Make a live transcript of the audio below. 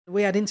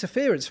We had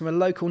interference from a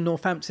local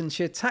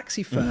Northamptonshire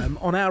taxi firm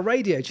on our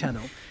radio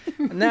channel.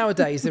 And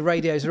nowadays, the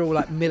radios are all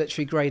like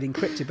military grade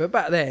encrypted, but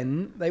back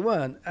then they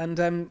weren't. And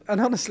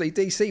honestly,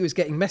 DC was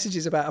getting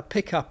messages about a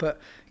pickup at,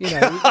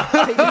 pickup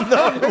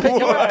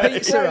at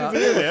Pizza Hut.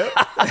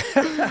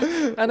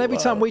 And every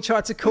time we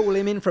tried to call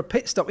him in for a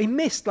pit stop, he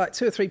missed like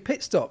 2 or 3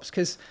 pit stops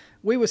because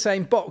we were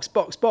saying box,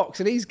 box, box,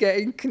 and he's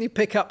getting, can you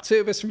pick up 2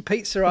 of us from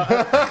Pizza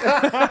Hut?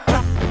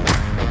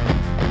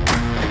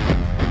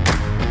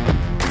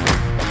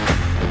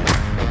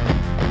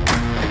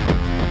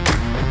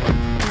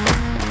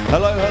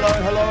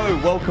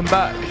 Hello. Welcome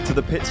back to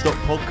the Pit Stop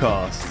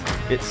Podcast.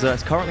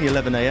 It's currently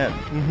 11 a.m.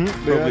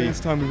 The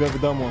earliest time we've ever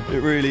done one.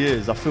 It really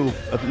is. I feel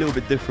a little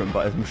bit different,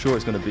 but I'm sure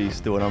it's going to be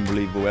still an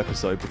unbelievable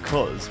episode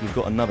because we've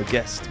got another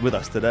guest with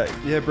us today.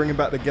 Yeah, bringing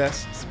back the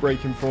guests,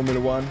 breaking Formula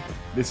One.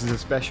 This is a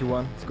special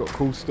one. He's got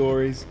cool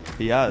stories.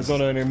 He has. He's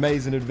on an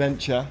amazing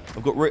adventure.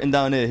 I've got written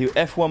down here,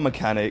 F1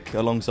 mechanic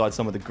alongside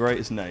some of the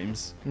greatest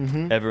names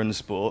ever in the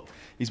sport.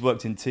 He's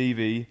worked in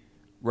TV,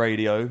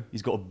 radio,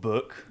 he's got a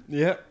book.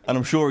 Yeah. And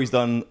I'm sure he's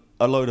done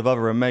a load of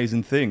other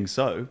amazing things.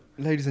 So,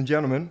 ladies and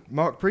gentlemen,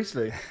 Marc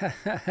Priestley.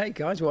 Hey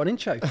guys, what an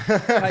intro.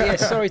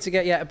 Sorry to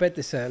get you out of bed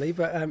this early,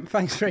 but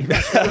thanks very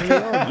much for having me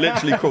on.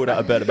 Literally crawled out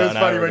of bed about an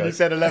hour ago. It was funny when you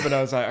said 11,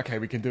 I was like, okay,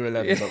 we can do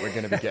 11, but we're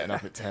going to be getting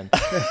up at 10.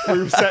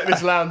 We set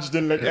this lounge,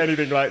 didn't look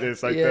anything like this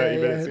 30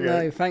 minutes ago.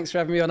 No, thanks for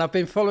having me on. I've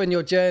been following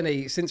your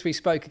journey since we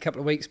spoke a couple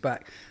of weeks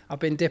back. I've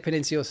been dipping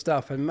into your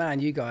stuff, and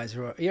man, you guys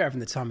you're having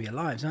the time of your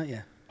lives, aren't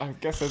you? I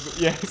guess that's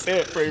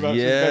it pretty much.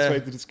 Yeah. That's the best way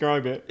to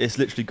describe it. It's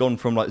literally gone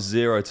from like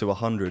 0 to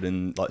 100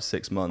 in like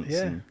 6 months.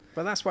 Yeah,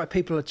 but that's why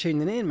people are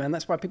tuning in, man.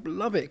 That's why people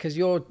love it, because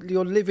you're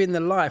living the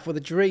life or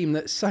the dream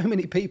that so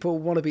many people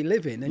want to be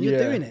living, and you're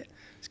doing it.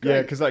 It's great.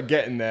 Yeah, because like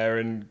getting there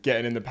and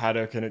getting in the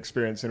paddock and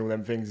experiencing all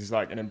them things is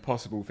like an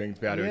impossible thing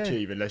to be able to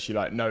achieve unless you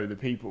like know the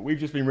people. We've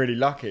just been really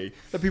lucky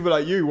that people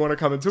like you want to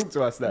come and talk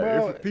to us though.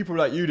 Well, if people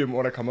like you didn't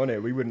want to come on here,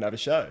 we wouldn't have a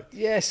show.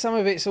 Yeah, some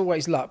of it's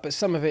always luck, but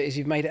some of it is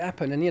you've made it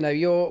happen. And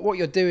what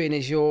you're doing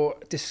is you're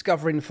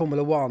discovering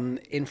Formula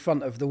One in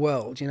front of the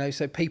world.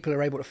 So people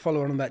are able to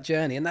follow on that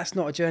journey, and that's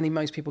not a journey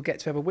most people get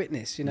to ever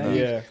witness.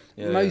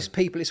 Most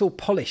people, it's all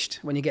polished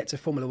when you get to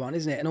Formula One,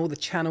 isn't it? And all the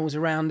channels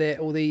around it,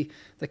 all the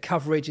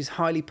coverage is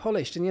highly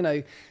polished. And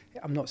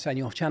I'm not saying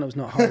your channel's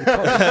not highly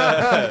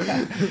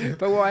polished,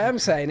 but what I am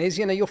saying is,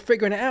 you're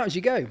figuring it out as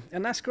you go,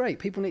 and that's great.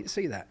 People need to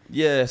see that.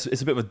 Yeah,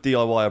 it's a bit of a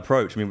DIY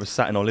approach. I mean, we're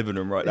sat in our living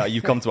room right now.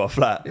 You've come to our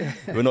flat.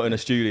 We're not in a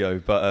studio,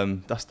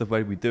 but that's the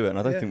way we do it, and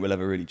I don't think we'll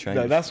ever really change.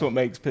 No, that's what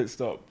makes Pit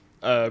Stop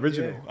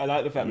original. I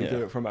like the fact we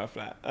do it from our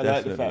flat. I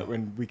like the fact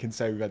when we can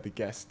say we've had the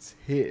guests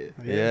here.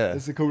 Yeah.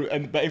 It's a cool.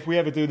 But if we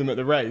ever do them at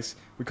the race,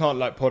 we can't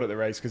like pod at the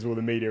race because of all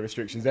the media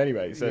restrictions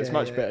anyway. So it's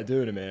much better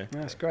doing them here.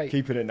 That's great.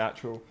 Keeping it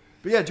natural.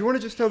 But yeah, do you want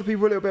to just tell the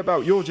people a little bit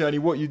about your journey,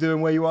 what you do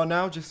and where you are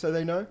now, just so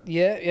they know?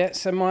 Yeah.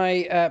 So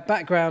my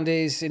background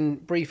is, in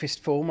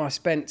briefest form, I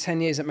spent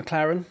 10 years at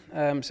McLaren.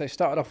 So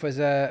started off as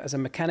a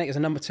mechanic, as a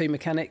number 2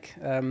 mechanic.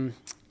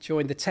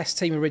 Joined the test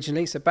team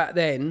originally. So back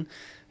then,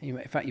 in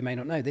fact, you may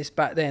not know this,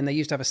 back then they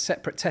used to have a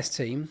separate test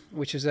team,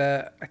 which is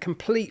a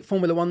complete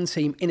Formula One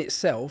team in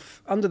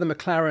itself, under the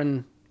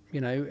McLaren,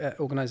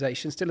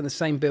 organisation, still in the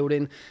same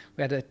building.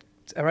 We had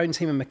our own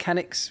team of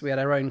mechanics, we had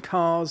our own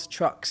cars,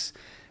 trucks,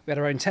 we had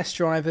our own test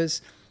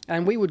drivers,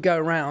 and we would go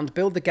around,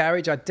 build the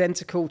garage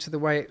identical to the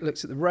way it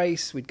looks at the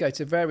race. We'd go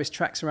to various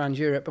tracks around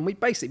Europe, and we'd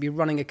basically be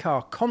running a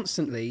car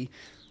constantly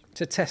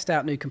to test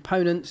out new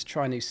components,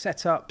 try new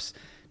setups,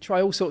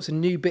 try all sorts of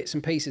new bits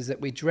and pieces that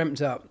we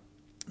dreamt up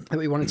that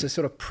we wanted to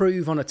sort of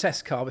prove on a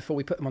test car before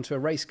we put them onto a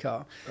race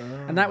car.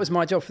 And that was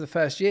my job for the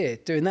first year,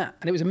 doing that.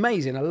 And it was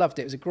amazing. I loved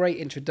it. It was a great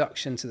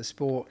introduction to the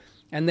sport.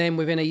 And then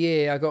within a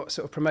year, I got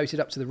sort of promoted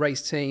up to the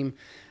race team.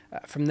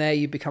 From there,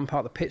 you become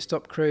part of the pit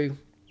stop crew.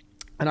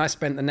 And I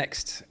spent the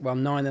next,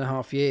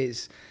 9.5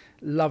 years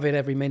loving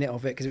every minute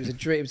of it, because it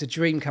was a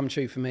dream come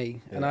true for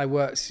me. Yeah. And I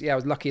was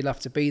lucky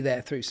enough to be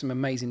there through some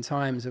amazing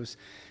times.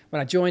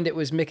 When I joined, it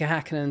was Mika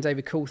Hakkinen and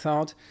David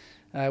Coulthard.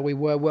 We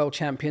were world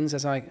champions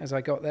as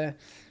I got there.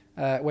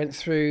 Went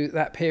through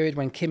that period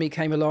when Kimi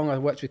came along. I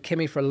worked with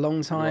Kimi for a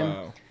long time.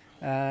 Wow.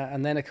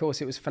 And then, of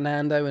course, it was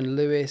Fernando and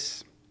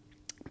Lewis,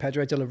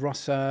 Pedro de la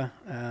Rosa.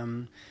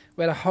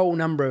 We had a whole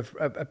number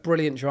of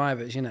brilliant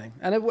drivers, And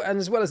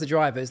as well as the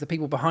drivers, the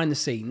people behind the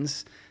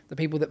scenes, the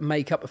people that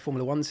make up the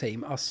Formula One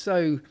team are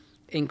so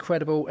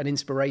incredible and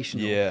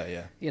inspirational.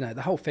 Yeah.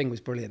 The whole thing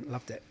was brilliant.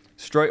 Loved it.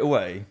 Straight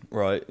away,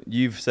 right,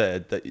 you've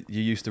said that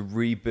you used to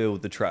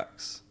rebuild the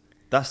tracks.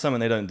 That's something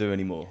they don't do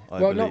anymore, I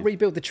believe. Not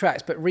rebuild the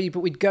tracks, but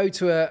we'd go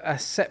to a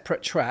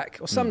separate track,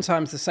 or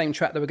sometimes the same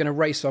track that we're going to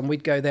race on.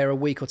 We'd go there a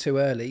week or two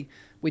early.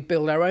 We'd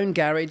build our own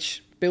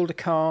garage, build a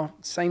car,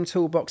 same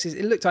toolboxes.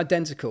 It looked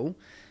identical.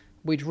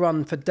 We'd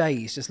run for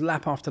days, just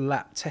lap after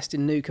lap,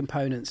 testing new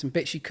components and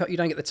bits you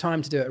don't get the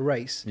time to do at a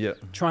race. Yeah.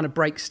 Trying to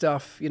break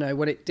stuff,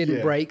 when it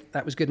didn't break,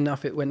 that was good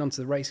enough. It went onto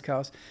the race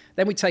cars.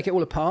 Then we'd take it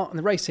all apart, and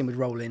the race team would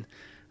roll in.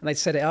 and they'd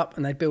set it up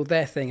and they'd build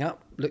their thing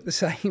up, look the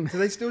same. Do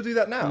they still do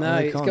that now? No,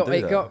 they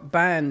it got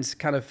banned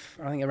kind of,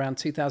 I think, around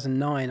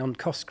 2009 on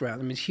cost ground.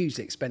 I mean, it's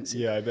hugely expensive.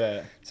 Yeah, I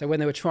bet. So when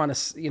they were trying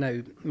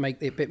to,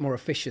 make it a bit more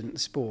efficient, the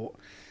sport,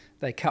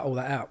 they cut all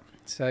that out.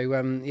 So,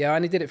 I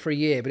only did it for a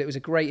year, but it was a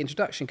great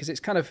introduction because it's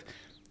kind of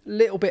a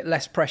little bit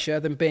less pressure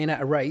than being at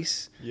a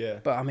race. Yeah.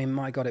 But, I mean,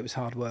 my God, it was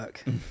hard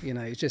work.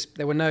 It's just,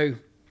 there's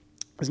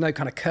no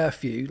kind of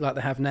curfew like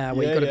they have now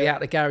where you've got to be out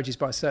of the garages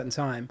by a certain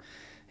time.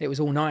 It was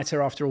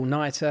all-nighter after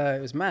all-nighter.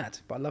 It was mad,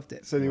 but I loved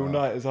it. So the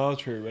all-nighters are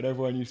true, when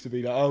everyone used to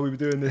be like, oh, we were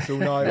doing this all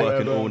night.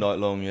 Working all night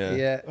long, yeah.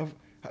 Yeah.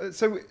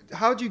 So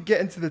how did you get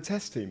into the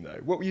test team,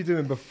 though? What were you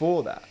doing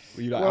before that?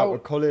 Were you out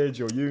of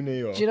college or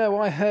uni? Or? Do you know,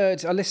 I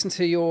listened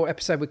to your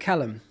episode with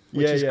Callum,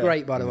 which is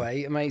great, by the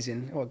way.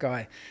 Amazing. What a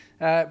guy.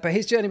 But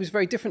his journey was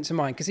very different to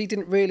mine because he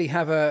didn't really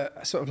have a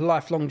sort of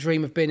lifelong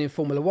dream of being in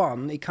Formula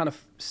One. He kind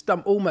of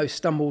almost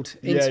stumbled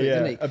into it,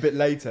 didn't he? A bit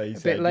later, he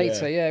said.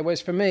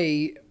 Whereas for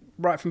me,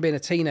 right from being a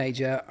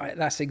teenager,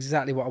 that's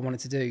exactly what I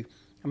wanted to do.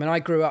 I mean, I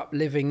grew up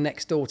living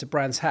next door to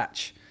Brands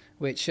Hatch,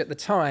 which at the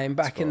time,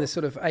 back in the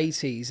sort of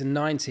 80s and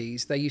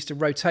 90s, they used to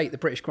rotate the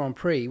British Grand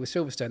Prix with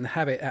Silverstone and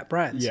have it at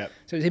Brands. Yeah.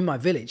 So it was in my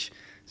village.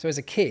 So as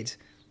a kid,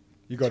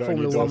 you got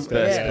Formula it on your One,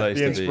 doorstep.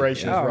 The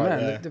inspiration is right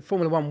there. The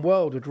Formula One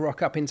world would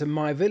rock up into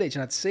my village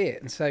and I'd see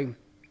it. And so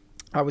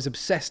I was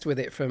obsessed with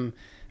it from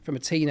a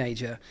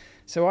teenager.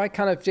 So I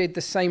kind of did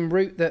the same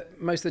route that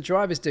most of the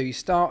drivers do. You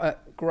start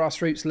at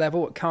grassroots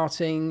level at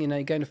karting,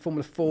 you go into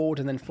Formula Ford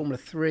and then Formula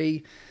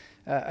 3,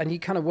 and you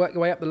kind of work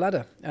your way up the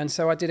ladder. And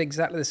so I did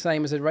exactly the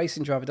same as a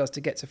racing driver does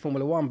to get to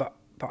Formula 1, but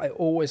I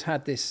always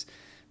had this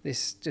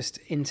just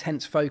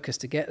intense focus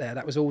to get there.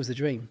 That was always the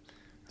dream.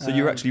 So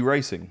you were actually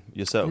racing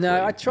yourself?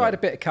 No, I tried a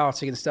bit of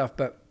karting and stuff,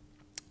 but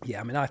yeah,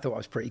 I mean, I thought I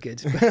was pretty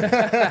good.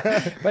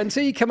 But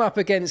until you come up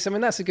against, I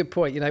mean, that's a good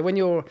point.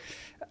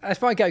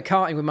 If I go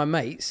karting with my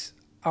mates,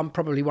 I'm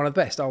probably one of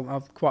the best.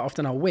 Quite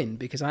often I'll win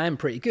because I am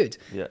pretty good.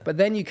 Yeah. But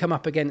then you come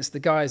up against the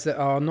guys that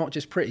are not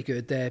just pretty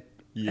good, they're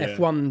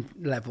F1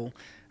 level.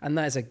 And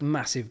there's a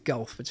massive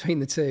gulf between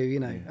the two,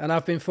 And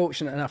I've been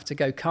fortunate enough to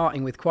go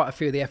karting with quite a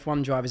few of the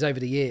F1 drivers over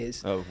the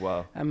years. Oh,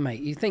 wow. And,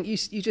 mate, you think you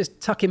just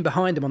tuck in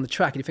behind him on the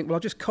track and you think, well, I'll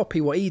just copy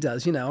what he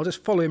does, I'll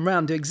just follow him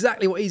around, do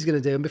exactly what he's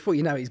going to do. And before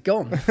you know it, he's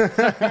gone.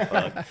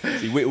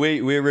 See,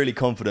 we're really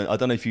confident. I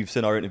don't know if you've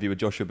seen our interview with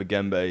Joshua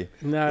Bagembe.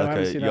 No, like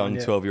a young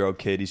 12-year-old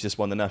kid. He's just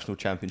won the national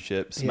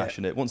championship,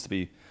 smashing it. Wants to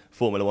be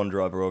Formula One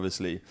driver,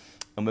 obviously.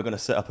 And we're going to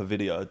set up a big.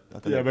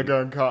 We're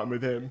going karting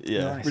with him.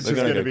 Yeah, nice. Which is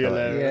going to be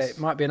hilarious. Yeah, it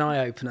might be an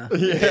eye-opener.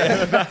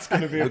 That's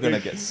going to be we're going to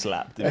get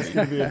slapped. That's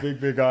going to be a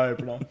big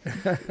eye-opener.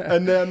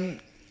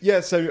 And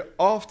so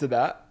after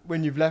that,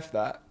 when you've left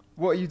that,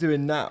 what are you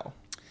doing now?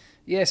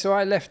 Yeah, so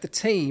I left the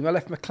team. I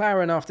left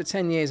McLaren after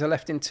 10 years. I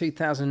left in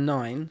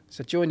 2009.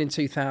 So joined in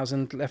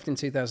 2000, left in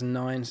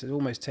 2009, so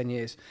almost 10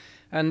 years.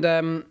 And,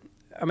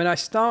 I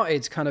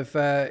started kind of...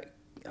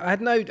 I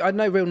had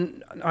no real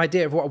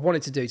idea of what I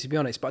wanted to do, to be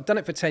honest, but I'd done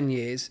it for 10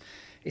 years.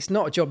 It's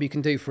not a job you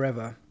can do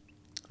forever.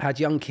 I had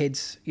young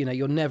kids,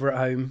 you're never at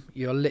home.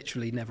 You're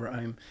literally never at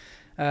home.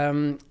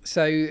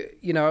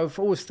 I've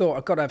always thought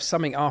I've got to have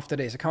something after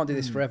this. I can't do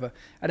this forever.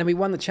 And then we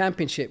won the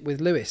championship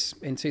with Lewis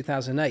in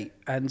 2008.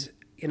 And,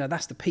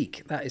 that's the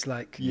peak. That is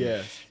like,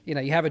 you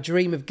have a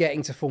dream of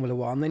getting to Formula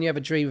One. Then you have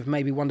a dream of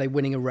maybe one day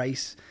winning a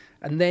race.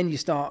 And then you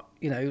start,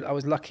 I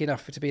was lucky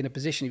enough to be in a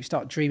position, you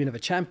start dreaming of a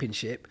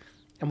championship.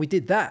 And we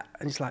did that.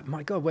 And it's like,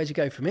 my God, where'd you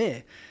go from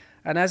here?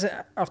 And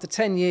after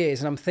 10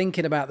 years, and I'm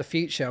thinking about the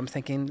future, I'm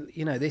thinking,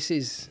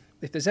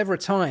 if there's ever a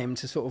time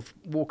to sort of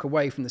walk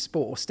away from the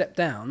sport or step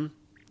down,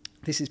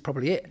 this is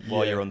probably it.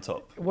 While you're on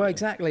top. Well,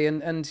 exactly.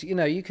 And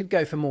you could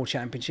go for more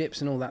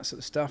championships and all that sort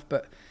of stuff.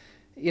 But,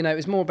 it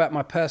was more about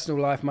my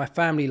personal life. My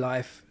family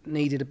life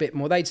needed a bit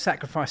more. They'd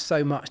sacrificed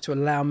so much to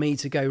allow me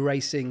to go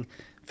racing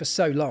for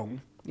so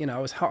long. I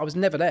was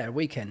never there at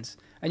weekends.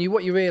 And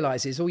what you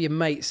realise is all your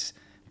mates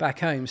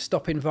back home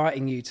stop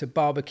inviting you to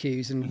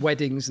barbecues and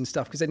weddings and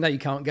stuff because they know you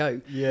can't go.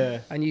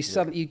 Yeah. And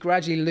you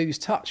gradually lose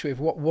touch with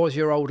what was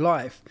your old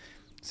life.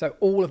 So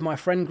all of my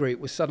friend group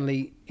was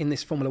suddenly in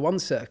this Formula One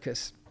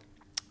circus.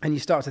 And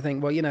you start to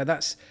think, well,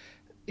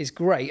 is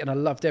great and I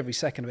loved every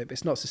second of it, but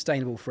it's not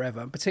sustainable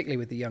forever, particularly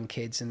with the young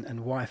kids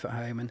and wife at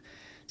home. And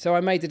so I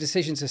made the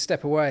decision to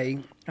step away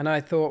and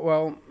I thought,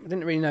 well, I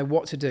didn't really know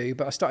what to do,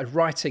 but I started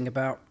writing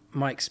about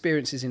my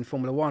experiences in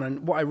Formula One.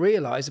 And what I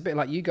realised, a bit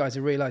like you guys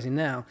are realising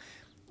now,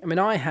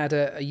 I had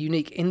a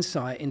unique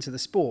insight into the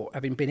sport,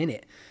 having been in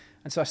it.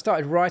 And so I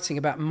started writing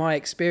about my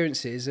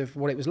experiences of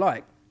what it was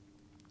like.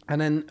 And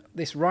then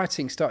this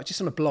writing started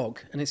just on a blog,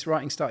 and this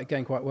writing started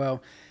going quite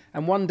well.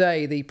 And one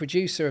day, the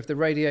producer of the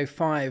Radio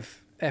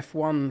 5 Live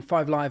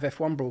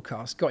F1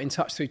 broadcast got in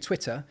touch through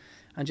Twitter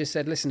and just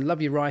said, listen,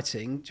 love your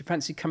writing. Do you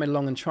fancy coming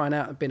along and trying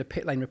out and being a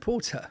pit lane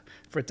reporter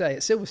for a day at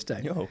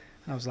Silverstone? Yo.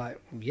 I was like,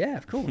 yeah,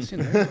 of course. I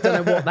don't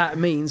know what that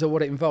means or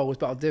what it involves,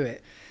 but I'll do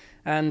it.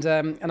 And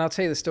I'll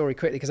tell you the story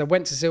quickly because I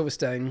went to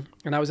Silverstone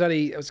and I was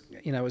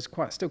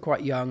still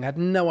quite young. I had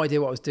no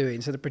idea what I was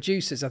doing. So the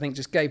producers, I think,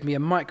 just gave me a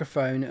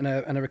microphone and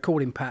a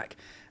recording pack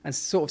and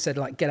sort of said,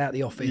 like, get out of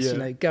the office, you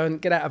know, go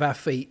and get out of our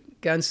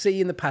feet, go and see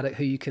in the paddock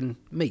who you can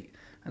meet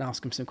and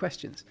ask them some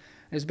questions.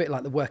 It was a bit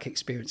like the work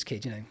experience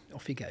kid, you know,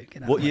 off you go.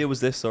 Get out What year was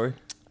this, sorry?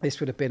 This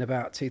would have been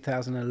about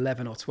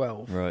 2011 or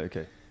 12. Right,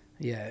 okay.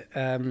 Yeah.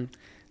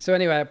 So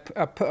anyway,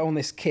 I put on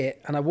this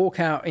kit and I walk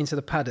out into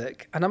the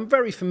paddock, and I'm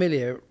very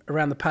familiar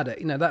around the paddock.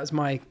 You know, that's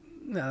my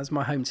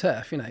home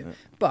turf, you know,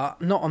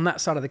 but not on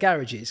that side of the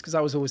garages, because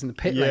I was always in the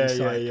pit lane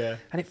side.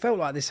 And it felt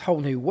like this whole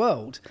new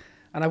world.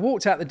 And I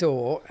walked out the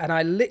door and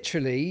I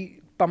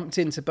literally bumped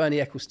into Bernie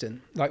Ecclestone.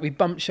 Like, we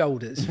bumped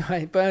shoulders,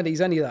 right?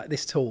 Bernie's only like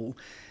this tall.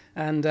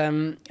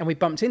 And we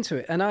bumped into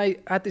it. And I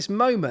had this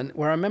moment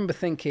where I remember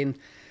thinking,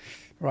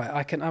 right,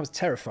 I was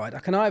terrified. I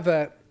can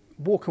either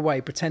walk away,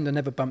 pretend I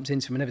never bumped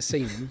into him and never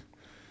seen him,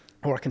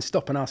 or I can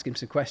stop and ask him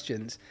some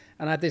questions.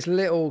 And I had this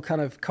little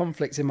kind of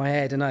conflict in my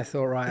head, and I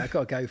thought, right, I've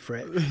got to go for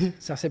it.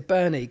 So I said,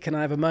 Bernie, can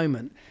I have a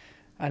moment?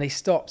 And he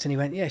stopped and he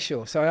went, yeah,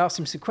 sure. So I asked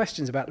him some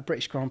questions about the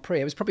British Grand Prix.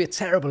 It was probably a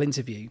terrible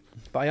interview,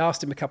 but I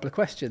asked him a couple of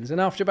questions.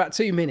 And after about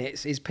 2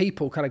 minutes, his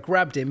people kind of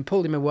grabbed him,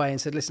 pulled him away and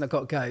said, listen, I've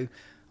got to go.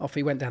 Off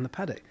he went down the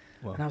paddock.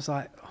 Wow. And I was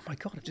like, oh my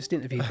God, I've just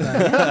interviewed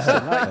Bernie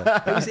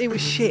Ecclestone. Like, it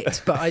was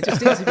shit, but I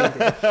just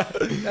interviewed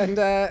him.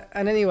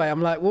 And anyway,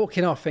 I'm like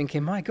walking off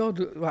thinking, my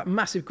God, like,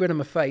 massive grin on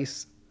my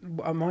face.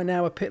 Am I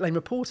now a pit lane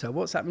reporter?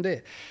 What's happened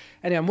here?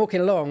 Anyway, I'm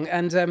walking along,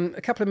 and a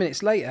couple of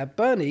minutes later,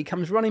 Bernie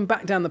comes running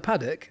back down the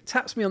paddock,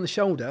 taps me on the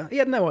shoulder. He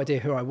had no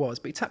idea who I was,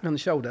 but he tapped me on the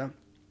shoulder,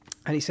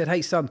 and he said,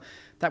 hey, son,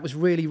 that was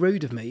really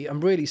rude of me. I'm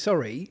really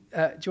sorry.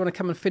 Do you want to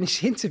come and finish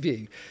the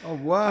interview? Oh,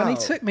 wow. And he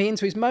took me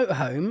into his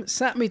motorhome,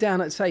 sat me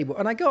down at the table,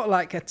 and I got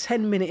like a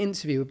 10-minute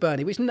interview with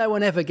Bernie, which no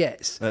one ever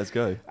gets. Let's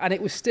go. And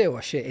it was still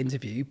a shit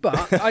interview,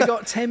 but I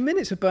got 10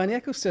 minutes with Bernie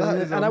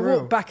Ecclestone. And I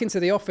walked back into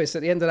the office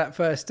at the end of that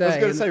first day. I was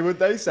going to say, what'd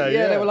they say?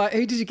 Yeah, they were like,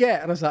 who did you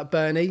get? And I was like,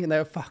 Bernie. And they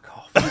were, fuck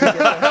off.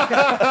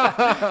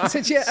 I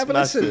said, yeah, have a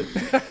listen.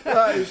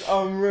 That is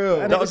unreal.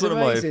 And that was one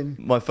amazing. of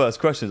my first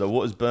questions. Like,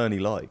 what is Bernie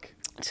like?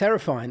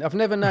 Terrifying. I've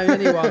never known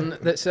anyone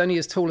that's only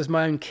as tall as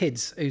my own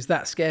kids who's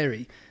that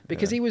scary,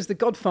 because he was the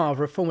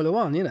godfather of Formula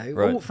One, you know.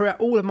 Right. Throughout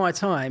all of my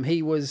time,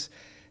 he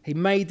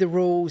made the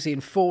rules, he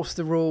enforced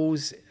the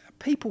rules.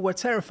 People were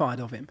terrified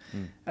of him.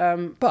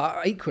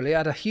 But equally, I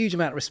had a huge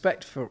amount of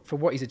respect for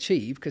what he's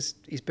achieved, because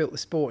he's built the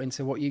sport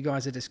into what you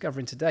guys are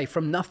discovering today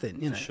from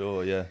nothing, you know.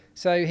 Sure, yeah.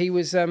 So he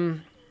was,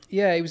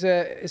 he was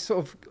a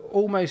sort of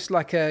almost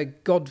like a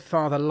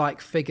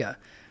godfather-like figure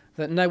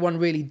that no one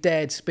really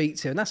dared speak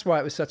to, and that's why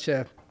it was such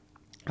a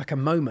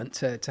moment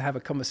to have a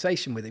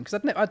conversation with him,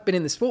 because I'd been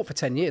in the sport for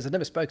 10 years. I'd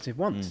never spoken to him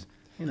once.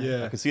 You know?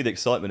 Yeah. I can see the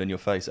excitement in your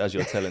face as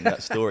you're telling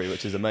that story,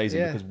 which is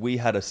amazing, because we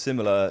had a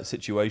similar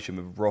situation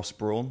with Ross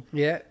Brawn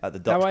at the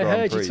Dutch Grand Prix. I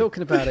heard you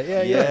talking about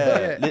it.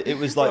 Yeah. It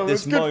was like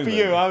this moment. It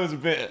was good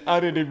for you. I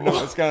didn't even know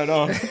what was going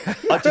on.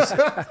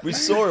 We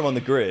saw him on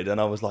the grid,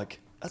 and I was like,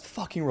 that's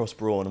fucking Ross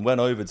Brawn, and went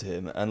over to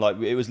him, and like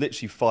it was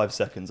literally 5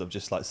 seconds of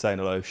just like saying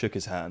hello, shook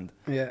his hand.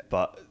 Yeah.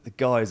 But the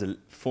guy is a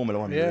Formula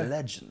One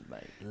legend,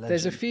 mate. Legend.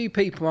 There's a few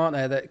people, aren't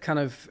there, that kind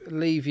of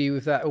leave you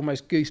with that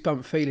almost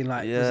goosebump feeling,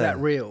 like, is that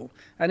real?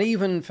 And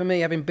even for me,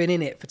 having been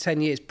in it for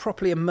 10 years,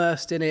 properly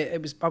immersed in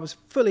it, I was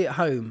fully at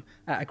home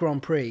at a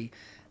Grand Prix,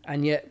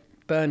 and yet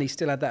Bernie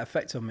still had that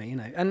effect on me, you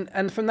know.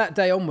 And from that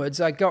day onwards,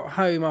 I got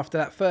home after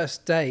that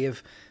first day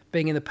of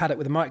being in the paddock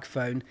with a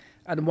microphone,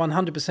 and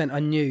 100% I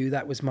knew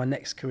that was my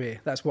next career.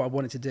 That's what I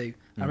wanted to do.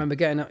 I remember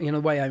getting on the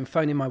way home,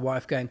 phoning my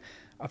wife, going,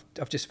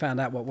 I've just found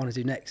out what I want to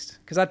do next.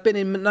 Because I'd been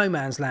in no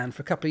man's land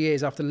for a couple of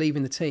years after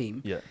leaving the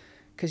team. Yeah.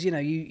 Because, you know,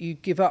 you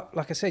give up,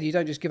 like I said, you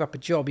don't just give up a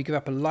job, you give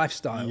up a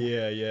lifestyle.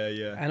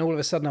 Yeah. And all of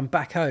a sudden I'm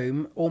back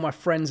home, all my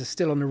friends are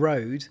still on the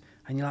road,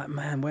 and you're like,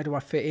 man, where do I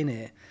fit in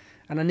here?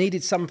 And I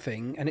needed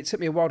something, and it took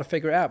me a while to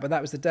figure it out, but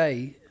that was the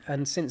day.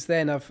 And since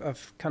then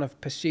I've kind of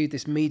pursued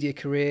this media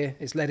career.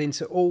 It's led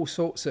into all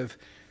sorts of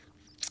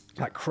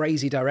like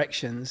crazy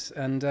directions,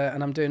 and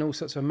I'm doing all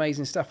sorts of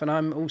amazing stuff, and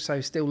I'm also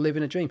still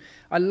living a dream.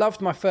 I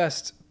loved my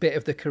first bit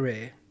of the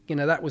career. You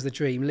know, that was the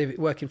dream,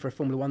 working for a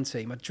Formula One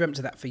team. I dreamt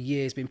of that for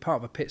years, being part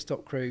of a pit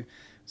stop crew.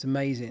 It's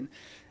amazing.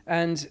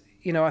 And,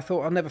 you know, I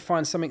thought I'll never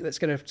find something that's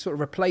going to sort of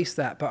replace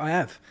that, but I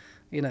have.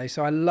 You know,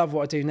 so I love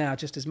what I do now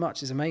just as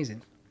much. It's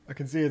amazing. I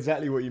can see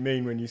exactly what you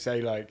mean when you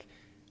say, like,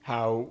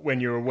 how when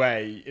you're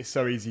away, it's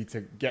so easy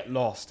to get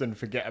lost and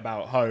forget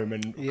about home.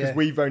 And because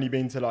we've only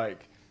been to,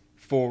 like,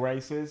 4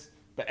 races,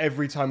 but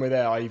every time we're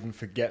there, I even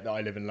forget that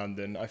I live in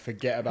London. I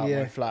forget about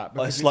my flat.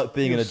 It's like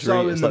being in a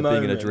dream. It's like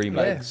being in a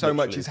dreamland. So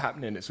much is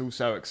happening. It's all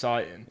so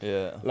exciting.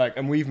 Yeah. Like,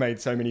 and we've made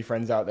so many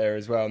friends out there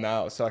as well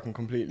now, so I can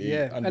completely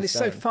understand. And it's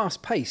so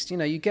fast paced. You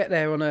know, you get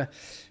there on a,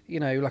 you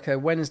know, like a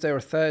Wednesday or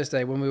a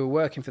Thursday when we were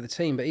working for the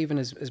team, but even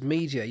as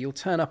media, you'll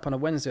turn up on a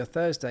Wednesday or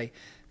Thursday.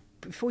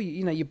 Before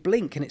you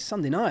blink and it's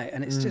Sunday night,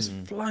 and it's just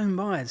flown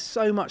by, and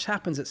so much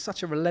happens at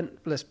such a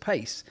relentless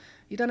pace.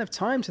 You don't have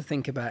time to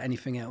think about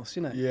anything else,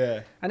 you know.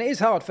 Yeah. And it is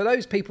hard for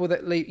those people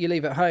that you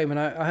leave at home. And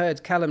I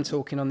heard Callum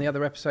talking on the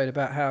other episode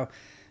about how,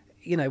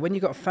 you know, when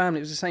you've got a family,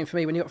 it was the same for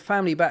me. When you've got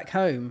family back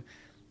home,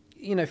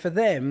 you know, for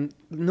them,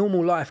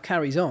 normal life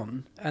carries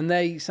on, and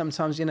they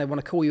sometimes, you know, want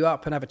to call you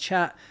up and have a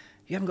chat.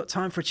 you haven't got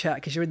time for a chat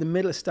because you're in the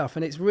middle of stuff.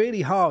 And it's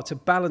really hard to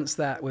balance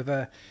that with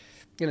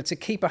to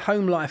keep a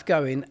home life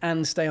going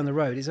and stay on the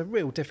road is a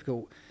real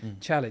difficult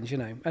challenge,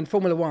 And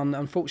Formula One,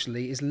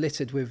 unfortunately, is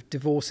littered with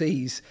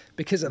divorcees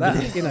because of that.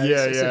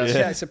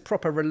 It's a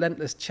proper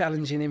relentless,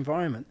 challenging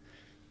environment.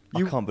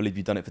 I can't believe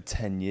you've done it for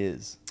 10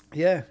 years.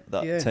 Yeah.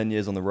 10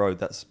 years on the road,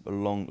 that's a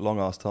long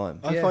ass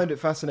time. I find it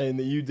fascinating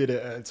that you did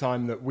it at a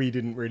time that we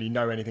didn't really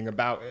know anything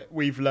about it.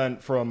 We've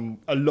learnt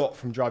a lot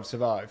from Drive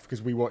Survive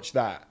because we watched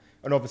that.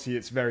 And obviously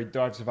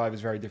Drive Survive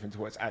is very different to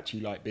what it's actually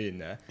like being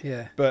there.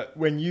 Yeah. But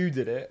when you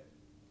did it,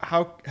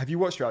 have you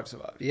watched Drive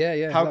Survive?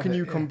 Yeah. How can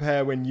you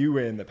compare when you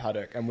were in the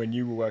paddock and when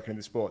you were working in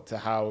the sport to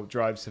how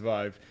Drive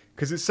Survive?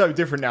 Because it's so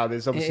different now.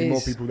 There's obviously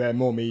more people there,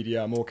 more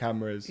media, more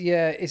cameras.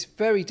 Yeah, it's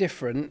very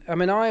different. I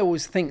mean, I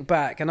always think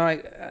back, and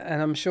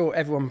I'm sure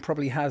everyone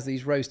probably has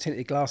these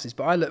rose-tinted glasses,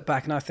 but I look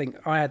back and I think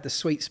I had the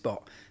sweet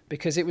spot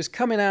because it was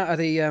coming out of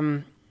the,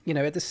 at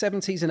the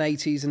 70s and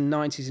 80s and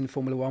 90s in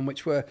Formula One,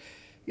 which were,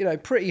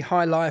 pretty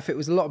high life. It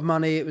was a lot of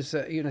money. It was,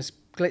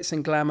 glitz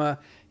and glamour.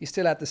 You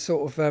still had the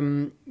sort of,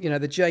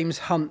 the James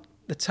Hunt,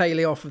 the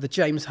tailing off of the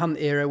James Hunt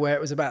era where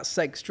it was about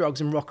sex, drugs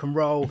and rock and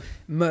roll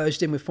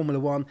merged in with Formula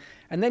One.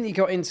 And then you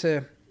got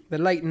into the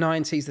late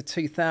 90s, the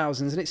 2000s,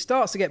 and it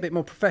starts to get a bit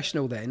more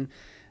professional then.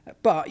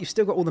 But you've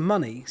still got all the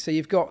money. So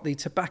you've got the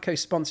tobacco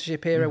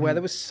sponsorship era where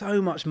there was so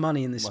much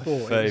money in the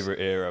sport. My favourite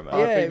era, man.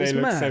 Yeah, it was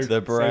mad.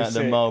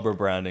 The Marlboro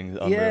branding.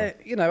 Unreal.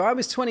 Yeah, I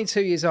was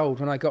 22 years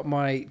old when I got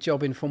my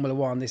job in Formula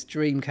One. This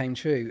dream came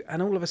true.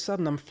 And all of a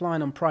sudden I'm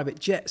flying on private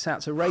jets out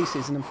to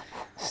races and I'm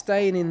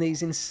staying in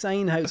these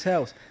insane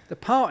hotels. The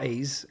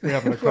parties we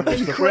haven't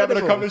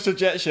accomplished a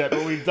jet yet,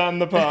 but we've done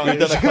the parties.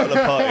 We've done a couple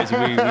of parties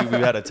and we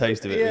had a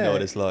taste of it. We know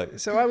what it's like.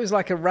 So I was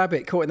like a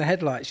rabbit caught in the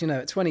headlights.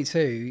 At 22,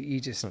 you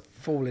just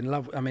fall in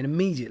love. I mean,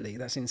 immediately.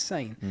 That's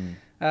insane.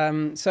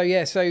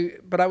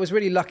 But I was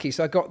really lucky.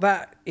 So I got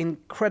that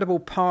incredible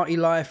party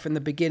life from the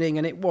beginning.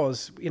 And it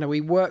was,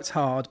 we worked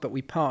hard, but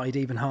we partied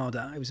even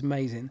harder. It was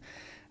amazing.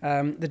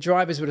 The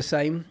drivers were the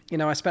same.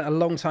 I spent a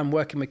long time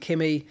working with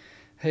Kimi,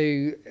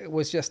 who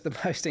was just the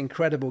most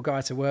incredible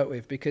guy to work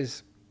with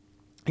because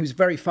he was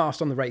very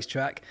fast on the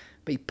racetrack,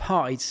 but he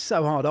partied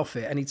so hard off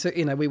it. And he took,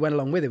 we went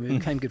along with him. We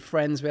became good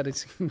friends. We had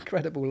this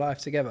incredible life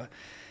together.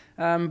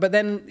 But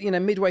then,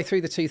 midway through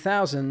the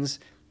 2000s,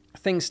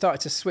 things started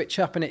to switch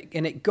up and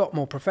it got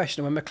more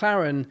professional. And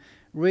McLaren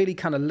really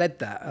kind of led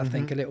that, I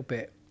think, a little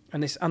bit.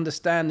 And this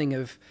understanding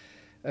of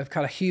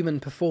kind of human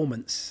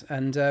performance.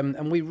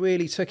 And we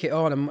really took it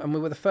on. And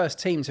we were the first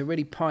team to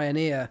really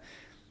pioneer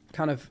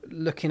kind of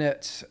looking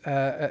at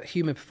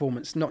human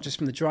performance, not just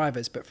from the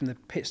drivers, but from the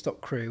pit stop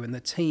crew and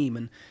the team.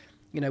 And,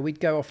 we'd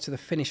go off to the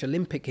Finnish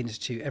Olympic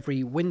Institute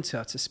every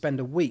winter to spend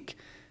a week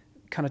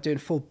kind of doing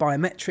full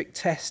biometric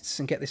tests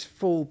and get this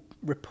full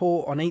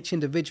report on each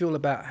individual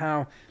about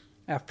how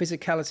our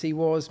physicality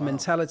was,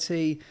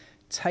 mentality,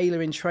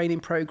 tailoring training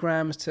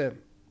programs to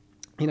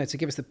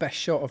give us the best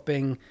shot of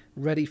being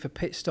ready for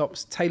pit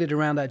stops, tailored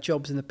around our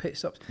jobs in the pit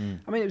stops.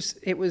 I mean,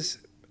 it was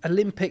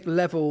Olympic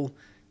level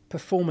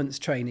performance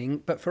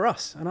training, but for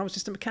us, and I was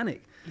just a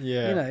mechanic.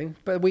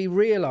 But we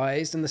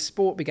realised, and the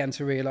sport began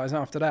to realise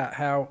after that,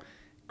 how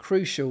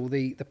crucial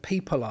the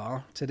people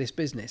are to this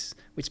business.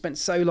 We spent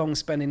so long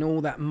spending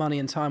all that money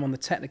and time on the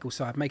technical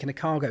side, making a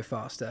car go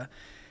faster.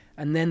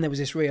 And then there was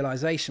this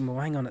realisation, well,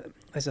 hang on,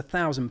 there's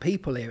 1,000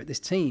 people here at this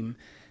team.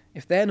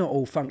 If they're not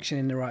all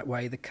functioning the right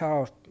way, the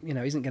car,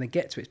 isn't going to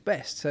get to its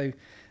best. So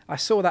I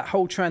saw that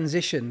whole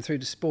transition through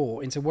the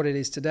sport into what it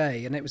is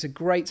today. And it was a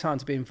great time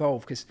to be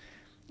involved because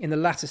in the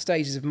latter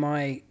stages of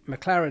my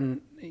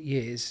McLaren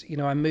years,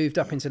 I moved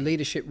up into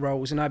leadership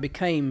roles and I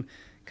became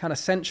kind of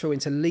central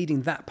into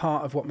leading that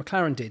part of what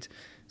McLaren did.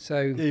 So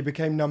you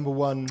became number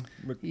one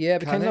mechanic? Yeah,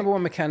 became number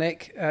one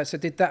mechanic. So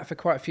did that for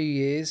quite a few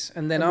years.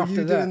 And then after that...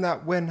 Were you doing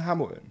that when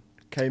Hamilton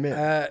came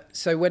in?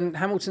 So when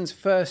Hamilton's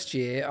first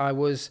year, I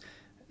was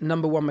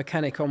number one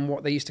mechanic on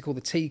what they used to call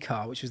the T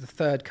car, which was the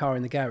third car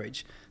in the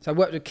garage. So I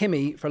worked with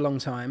Kimi for a long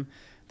time.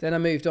 Then I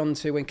moved on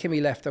to, when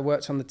Kimi left, I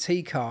worked on the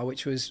T car,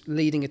 which was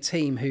leading a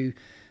team who...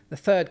 The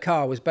third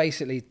car was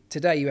basically...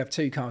 Today you have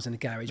 2 cars in the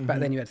garage. Back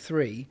then you had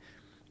 3.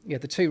 You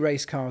had the 2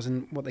 race cars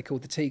and what they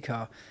called the T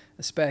car,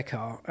 the spare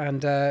car.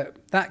 And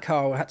that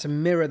car had to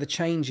mirror the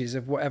changes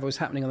of whatever was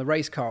happening on the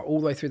race car all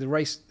the way through the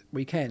race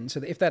weekend, so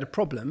that if they had a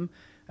problem,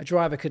 a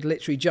driver could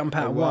literally jump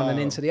out of one and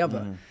into the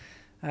other.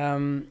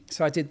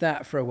 So I did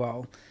that for a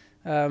while.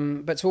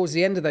 But towards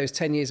the end of those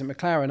 10 years at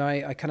McLaren,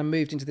 I kind of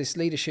moved into this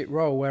leadership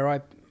role where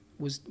I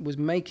was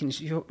making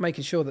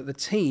sure that the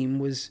team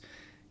was,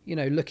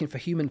 looking for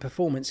human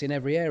performance in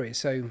every area.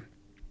 So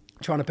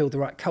trying to build the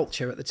right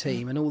culture at the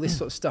team and all this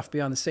sort of stuff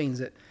behind the scenes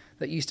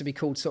that used to be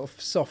called sort of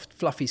soft,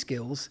 fluffy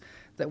skills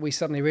that we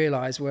suddenly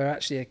realised were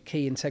actually a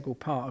key integral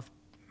part of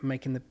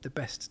making the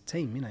best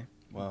team,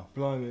 Wow.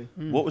 Blimey.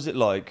 What was it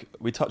like?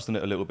 We touched on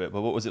it a little bit,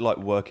 but what was it like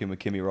working with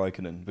Kimi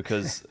Raikkonen?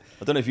 Because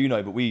I don't know if you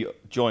know, but we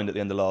joined at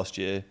the end of last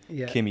year.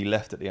 Yeah. Kimi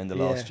left at the end of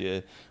last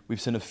year.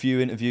 We've seen a few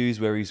interviews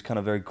where he's kind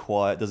of very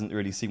quiet, doesn't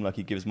really seem like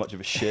he gives much of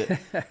a shit.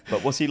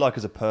 But what's he like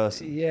as a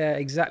person? Yeah,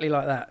 exactly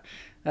like that.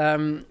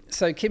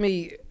 So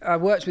Kimi, I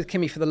worked with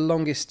Kimi for the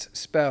longest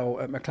spell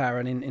at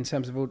McLaren in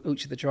terms of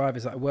each of the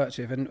drivers that I worked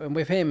with. And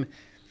with him,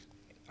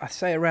 I'd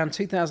say around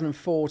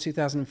 2004,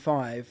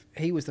 2005,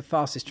 he was the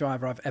fastest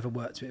driver I've ever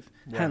worked with,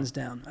 hands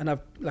down. And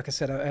like I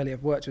said earlier,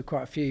 I've worked with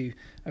quite a few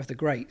of the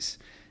greats.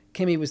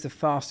 Kimi was the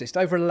fastest.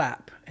 Over a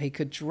lap, he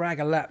could drag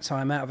a lap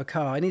time out of a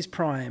car in his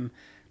prime,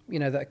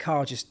 that a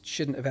car just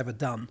shouldn't have ever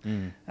done.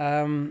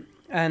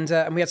 And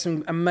we had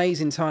some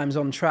amazing times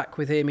on track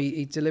with him.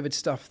 He delivered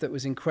stuff that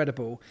was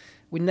incredible.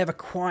 We never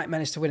quite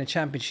managed to win a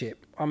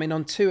championship. I mean,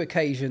 on 2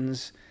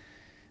 occasions,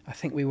 I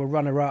think we were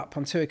runner-up.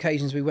 On 2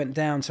 occasions, we went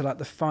down to like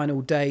the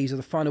final days or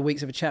the final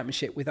weeks of a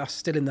championship with us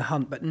still in the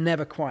hunt, but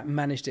never quite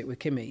managed it with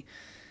Kimi.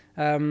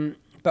 But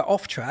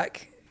off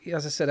track,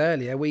 as I said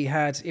earlier,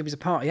 he was a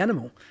party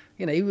animal.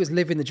 He was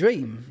living the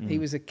dream. He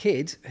was a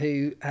kid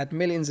who had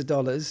millions of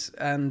dollars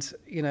and,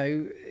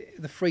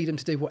 the freedom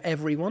to do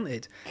whatever he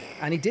wanted.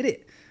 And he did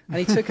it. And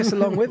he took us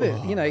along with it.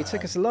 He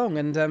took us along.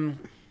 And,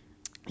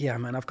 yeah,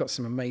 man, I've got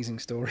some amazing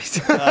stories.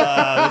 There's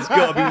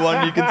got to be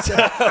one you can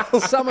tell.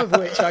 Some of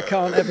which I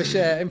can't ever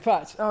share. In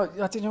fact, I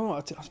didn't know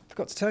what. I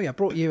forgot to tell you. I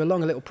brought you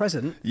along a little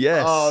present.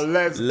 Yes. Oh,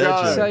 let's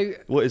go. So,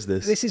 what is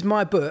this? This is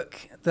my book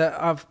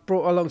that I've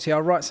brought along to you.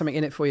 I'll write something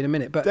in it for you in a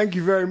minute. But thank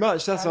you very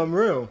much. That's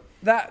unreal.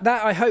 That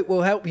I hope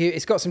will help you.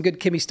 It's got some good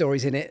Kimi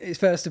stories in it.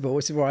 First of all,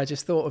 this is why I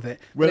just thought of it.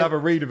 We'll have a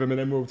read of them and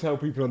then we'll tell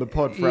people on the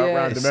pod throughout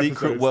random episodes. The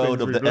secret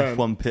world of the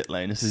F1 pit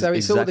lane. This is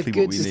exactly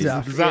what we need.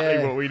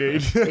 Exactly what we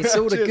need. It's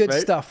all the good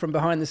stuff from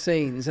behind the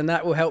scenes, and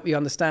that will help you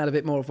understand a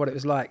bit more of what it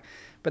was like.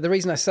 But the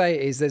reason I say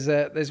it is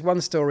there's one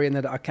story in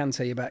there that I can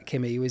tell you about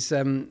Kimi. He was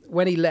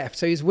when he left,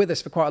 so he was with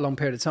us for quite a long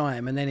period of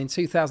time, and then in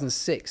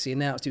 2006 he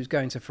announced he was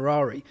going to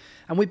Ferrari,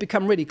 and we'd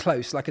become really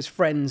close, like as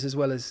friends as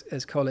well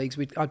as colleagues.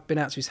 I'd been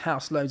out to his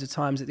house loads of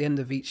times at the end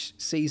of each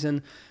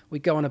season.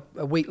 We'd go on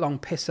a week-long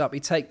piss-up.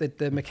 He'd take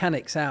the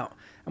mechanics out,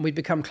 and we'd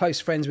become close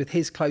friends with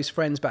his close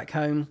friends back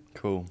home.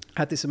 Cool.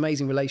 Had this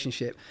amazing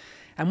relationship.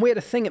 And we had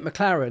a thing at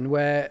McLaren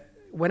where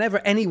whenever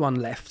anyone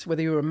left,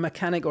 whether you were a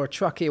mechanic or a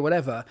truckie or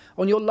whatever,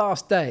 on your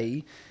last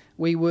day,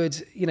 we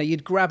would,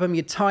 you'd grab them,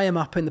 you'd tie them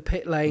up in the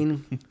pit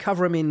lane,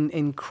 cover them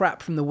in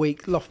crap from the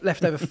week,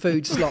 leftover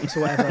food slops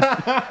or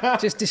whatever,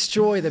 just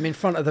destroy them in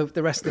front of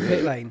the rest of the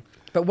pit lane.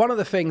 But one of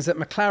the things that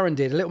McLaren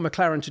did, a little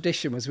McLaren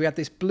tradition, was we had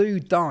this blue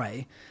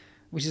dye,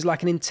 which is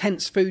like an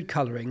intense food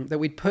colouring that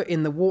we'd put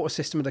in the water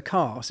system of the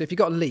car. So if you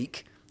got a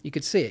leak, you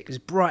could see it because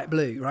it's bright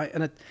blue, right?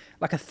 And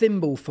like a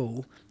thimble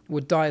full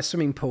would dye a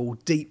swimming pool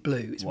deep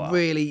blue. It's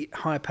really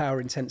high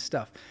power, intense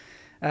stuff.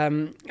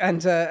 And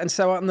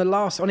so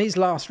on his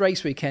last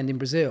race weekend in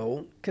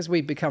Brazil, because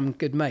we'd become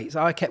good mates,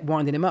 I kept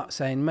winding him up,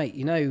 saying, "Mate,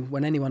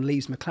 when anyone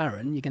leaves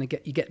McLaren, you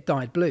get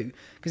dyed blue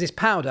because this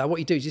powder. What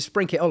you do is you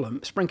sprinkle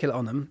it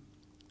on them,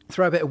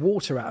 throw a bit of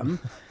water at them."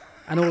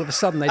 And all of a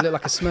sudden, they look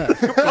like a Smurf.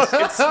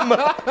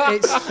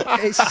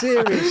 It's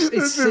serious.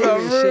 It's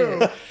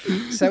serious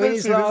shit. So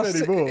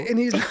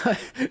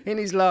in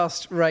his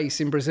last race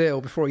in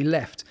Brazil before he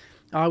left,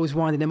 I was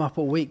winding him up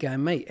all week,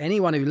 going, "Mate,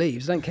 anyone who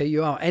leaves, I don't care who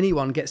you are,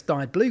 anyone gets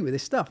dyed blue with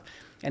this stuff."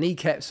 And he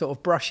kept sort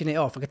of brushing it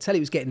off. I could tell he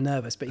was getting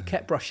nervous, but he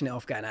kept brushing it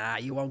off, going,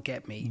 "You won't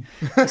get me."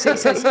 He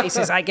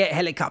says, "I get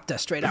helicopter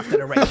straight after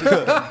the race."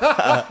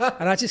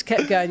 And I just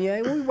kept going,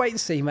 "Yeah, we'll wait and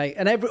see, mate."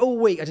 And all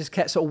week, I just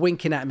kept sort of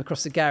winking at him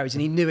across the garage,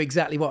 and he knew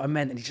exactly what I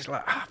meant. And he's just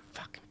like,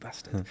 fucking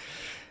bastard.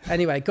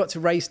 Anyway, got to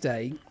race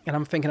day, and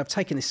I'm thinking, I've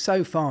taken this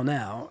so far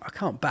now, I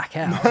can't back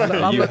out. I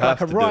look like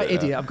a right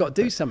idiot. I've got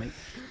to do something.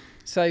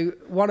 So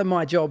one of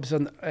my jobs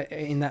at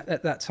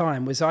that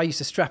time was I used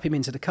to strap him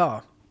into the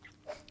car.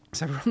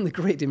 So we're on the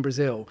grid in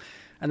Brazil,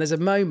 and there's a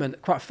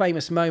moment, quite a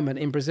famous moment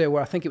in Brazil,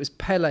 where I think it was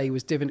Pele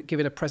was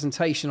giving a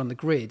presentation on the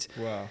grid.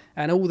 Wow.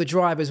 And all the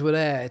drivers were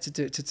there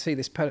to see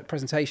this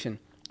presentation,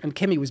 and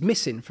Kimi was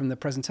missing from the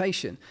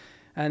presentation.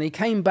 And he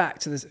came back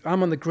to this.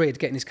 I'm on the grid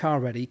getting his car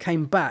ready. He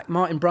came back.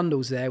 Martin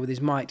Brundle's there with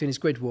his mic doing his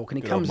grid walk,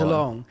 and he comes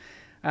along,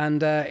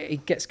 and he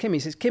gets Kimi.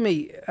 He says,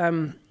 "Kimi,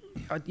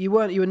 you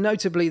were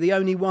notably the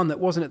only one that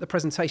wasn't at the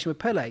presentation with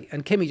Pele."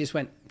 And Kimi just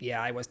went, "Yeah,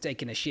 I was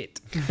taking a shit."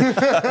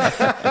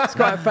 It's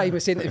quite a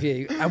famous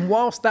interview. And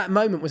whilst that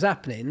moment was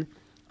happening,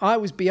 I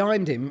was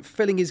behind him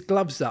filling his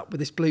gloves up with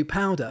this blue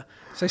powder.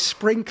 So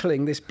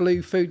sprinkling this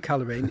blue food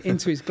colouring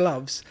into his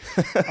gloves.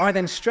 I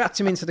then strapped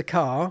him into the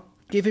car,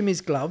 give him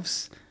his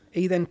gloves.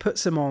 He then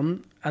puts them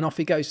on, and off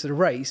he goes to the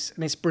race.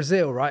 And it's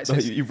Brazil, right? So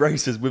he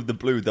races with the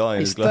blue dye in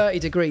his gloves. It's 30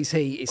 degrees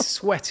heat. He's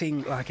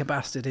sweating like a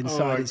bastard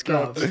inside his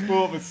gloves. The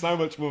sport was so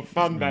much more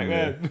fun back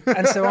then.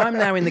 And so I'm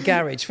now in the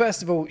garage.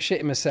 First of all,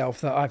 shitting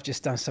myself that I've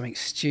just done something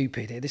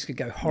stupid here. This could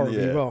go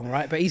horribly wrong,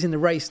 right? But he's in the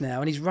race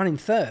now, and he's running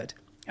third.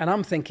 And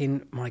I'm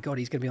thinking, my God,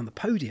 he's going to be on the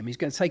podium. He's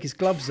going to take his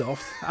gloves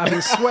off,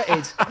 having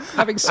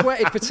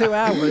sweated for 2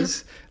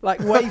 hours, like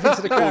waving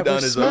to the crowd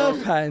with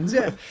Smurf hands.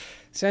 Yeah.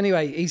 So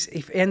anyway,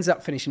 he ends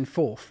up finishing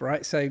fourth,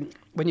 right? So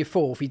when you're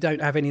fourth, you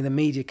don't have any of the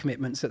media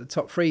commitments that the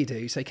top three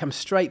do. So he comes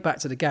straight back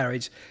to the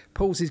garage,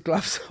 pulls his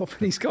gloves off,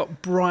 and he's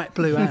got bright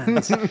blue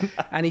hands.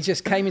 And he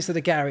just came into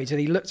the garage and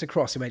he looked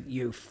across and went,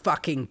 "You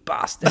fucking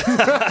bastard."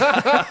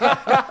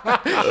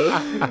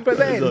 But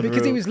then,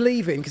 because he was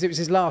leaving, because it was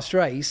his last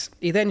race,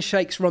 he then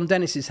shakes Ron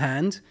Dennis's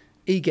hand.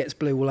 He gets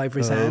blue all over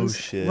his hands.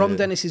 Shit. Ron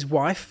Dennis's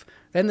wife,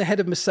 then the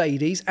head of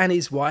Mercedes and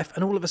his wife,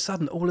 and all of a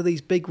sudden, all of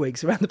these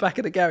bigwigs around the back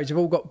of the garage have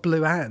all got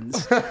blue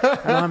hands.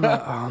 And I'm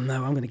like, oh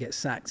no, I'm going to get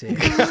sacked here.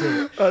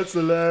 That's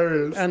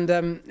hilarious. And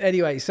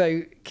anyway,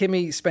 so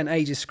Kimi spent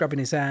ages scrubbing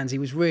his hands. He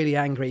was really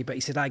angry, but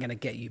he said, "I'm going to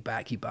get you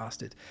back, you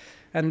bastard."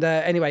 And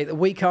anyway, the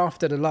week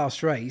after the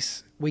last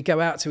race, we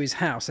go out to his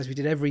house, as we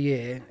did every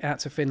year, out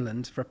to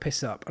Finland for a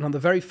piss-up. And on the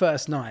very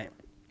first night...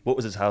 What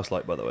was his house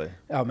like, by the way?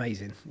 Oh,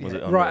 amazing. Was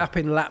it right up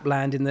in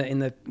Lapland in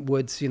the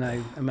woods,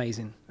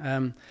 amazing.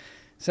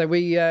 So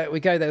we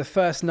go there the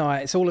first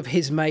night. It's all of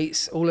his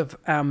mates, all of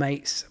our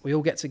mates. We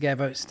all get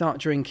together, start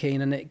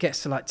drinking, and it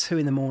gets to like 2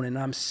 a.m. and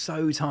I'm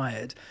so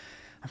tired.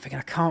 I'm thinking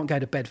I can't go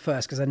to bed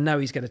first because I know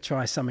he's going to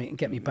try something and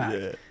get me back.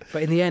 Yeah.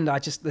 But in the end,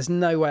 there's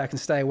no way I can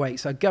stay awake.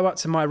 So I go up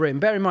to my room.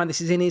 Bear in mind, this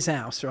is in his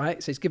house,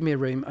 right? So he's given me a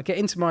room. I get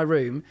into my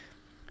room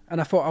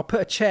and I thought I'll put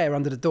a chair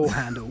under the door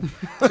handle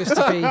just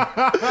in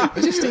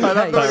case.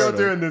 I know you're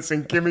doing this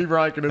in Kimi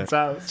Raikkonen's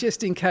house.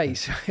 Just in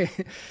case.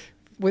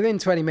 Within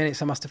 20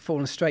 minutes, I must have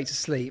fallen straight to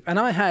sleep. And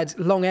I had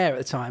long hair at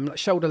the time, like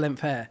shoulder length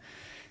hair.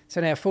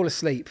 So now I fall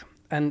asleep.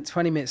 And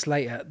 20 minutes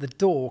later, the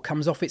door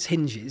comes off its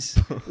hinges,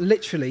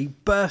 literally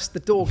burst. The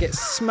door gets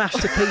smashed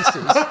to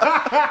pieces.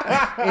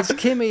 It's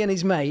Kimi and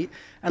his mate,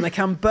 and they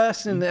come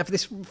bursting in there for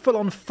this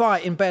full-on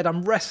fight in bed.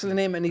 I'm wrestling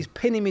him, and he's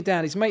pinning me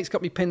down. His mate's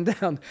got me pinned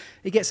down.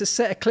 He gets a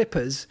set of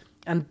clippers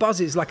and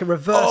buzzes like a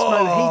reverse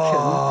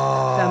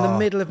Mohican down the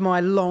middle of my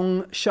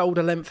long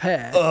shoulder-length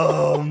hair.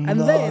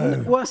 And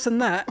then, worse than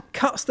that,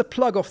 cuts the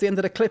plug off the end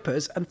of the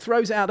clippers and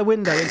throws it out the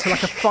window into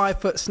like a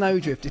 5-foot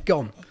snowdrift. It's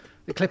gone.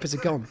 The clippers are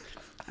gone.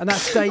 And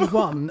that's day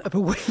one of a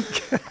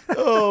week.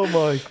 Oh,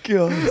 my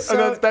God. So, and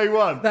that's day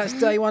one? That's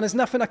day one. There's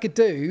nothing I could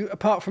do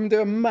apart from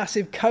do a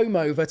massive comb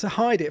over to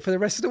hide it for the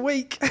rest of the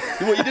week.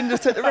 What, you didn't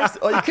just take the rest?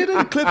 Oh, you couldn't?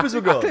 The clippers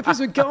were gone? Clippers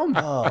were gone.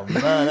 Oh,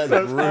 man, that's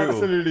brutal.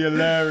 Absolutely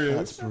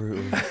hilarious. That's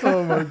brutal.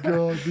 Oh, my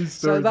God. These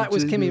stories so that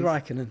was genius. Kimi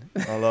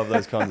Raikkonen. I love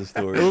those kinds of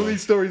stories. All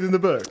these stories in the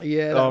book?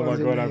 Yeah. Oh, my God.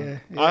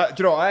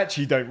 Do you know what? I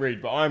actually don't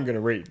read, but I'm going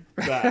to read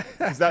that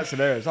because that's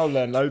hilarious. I'll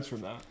learn loads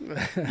from that.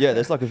 Yeah,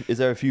 there's is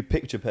there a few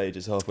picture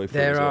pages halfway through?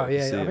 There are,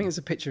 yeah. I think there's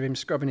a picture of him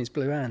scrubbing his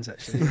blue hands,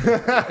 actually. Wait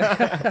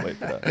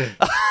for that.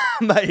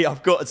 Mate,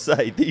 I've got to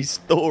say, these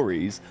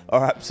stories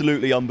are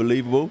absolutely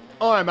unbelievable.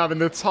 I'm having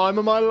the time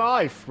of my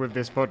life with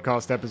this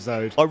podcast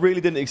episode. I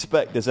really didn't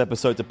expect this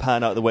episode to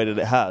pan out the way that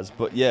it has,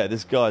 but yeah,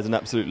 this guy's an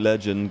absolute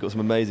legend, got some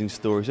amazing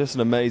stories, just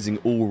an amazing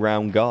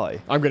all-round guy.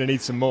 I'm going to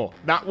need some more.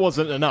 That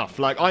wasn't enough.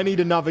 I need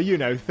another,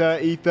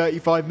 30,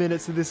 35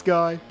 minutes of this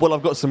guy. Well,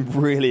 I've got some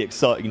really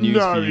exciting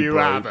news for you,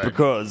 bro, haven't.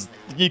 Because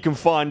you can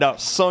find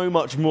out so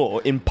much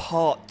more in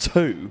part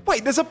 2.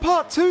 Wait, there's a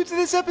part 2 to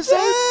this episode?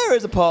 Yeah, there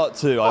is a part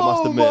 2, I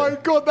must admit. Oh my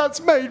God, that's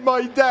made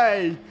my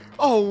day.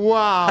 Oh,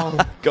 wow.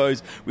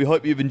 Guys, we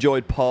hope you've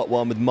enjoyed part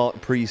 1 with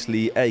Marc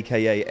Priestley,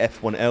 a.k.a.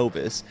 F1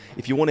 Elvis.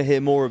 If you want to hear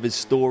more of his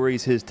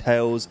stories, his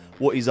tales,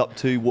 what he's up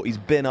to, what he's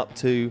been up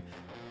to,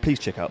 please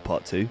check out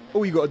part 2.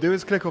 All you got to do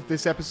is click off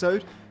this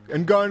episode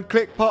and go and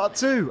click part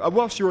 2. And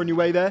whilst you're on your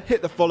way there,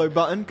 hit the follow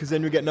button because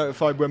then you'll get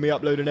notified when we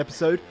upload an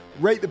episode.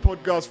 Rate the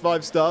podcast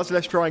 5 stars.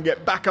 Let's try and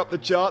get back up the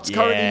charts. Yeah.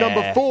 Currently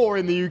number 4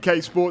 in the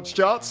UK sports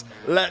charts.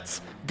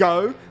 Let's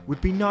go.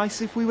 Would be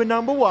nice if we were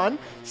number 1.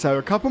 So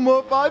a couple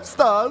more 5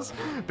 stars.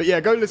 But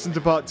yeah, go listen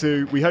to part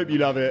 2. We hope you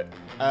love it.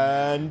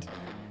 And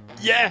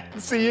yeah,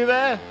 see you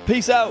there.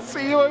 Peace out.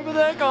 See you over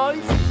there,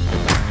 guys.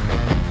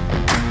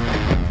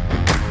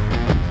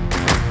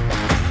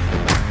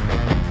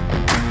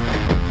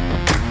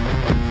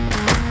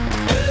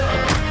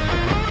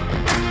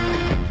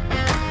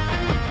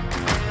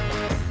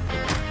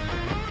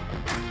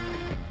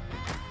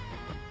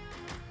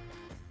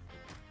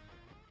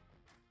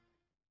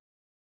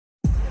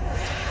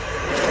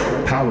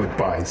 Powered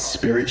by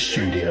Spirit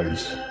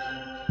Studios.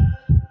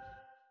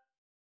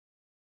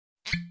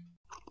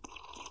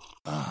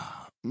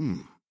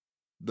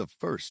 The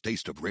first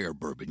taste of rare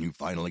bourbon you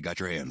finally got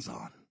your hands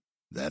on.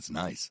 That's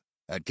nice.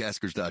 At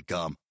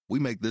Caskers.com, we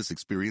make this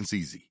experience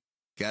easy.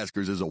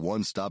 Caskers is a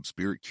one-stop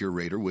spirit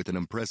curator with an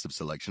impressive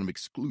selection of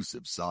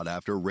exclusive,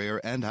 sought-after,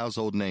 rare, and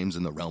household names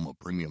in the realm of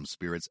premium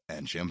spirits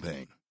and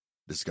champagne.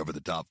 Discover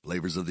the top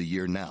flavors of the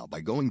year now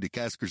by going to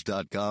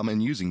Caskers.com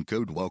and using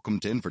code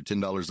WELCOME10 for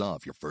 $10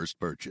 off your first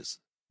purchase.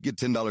 Get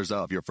 $10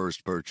 off your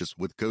first purchase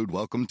with code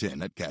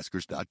WELCOME10 at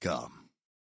Caskers.com.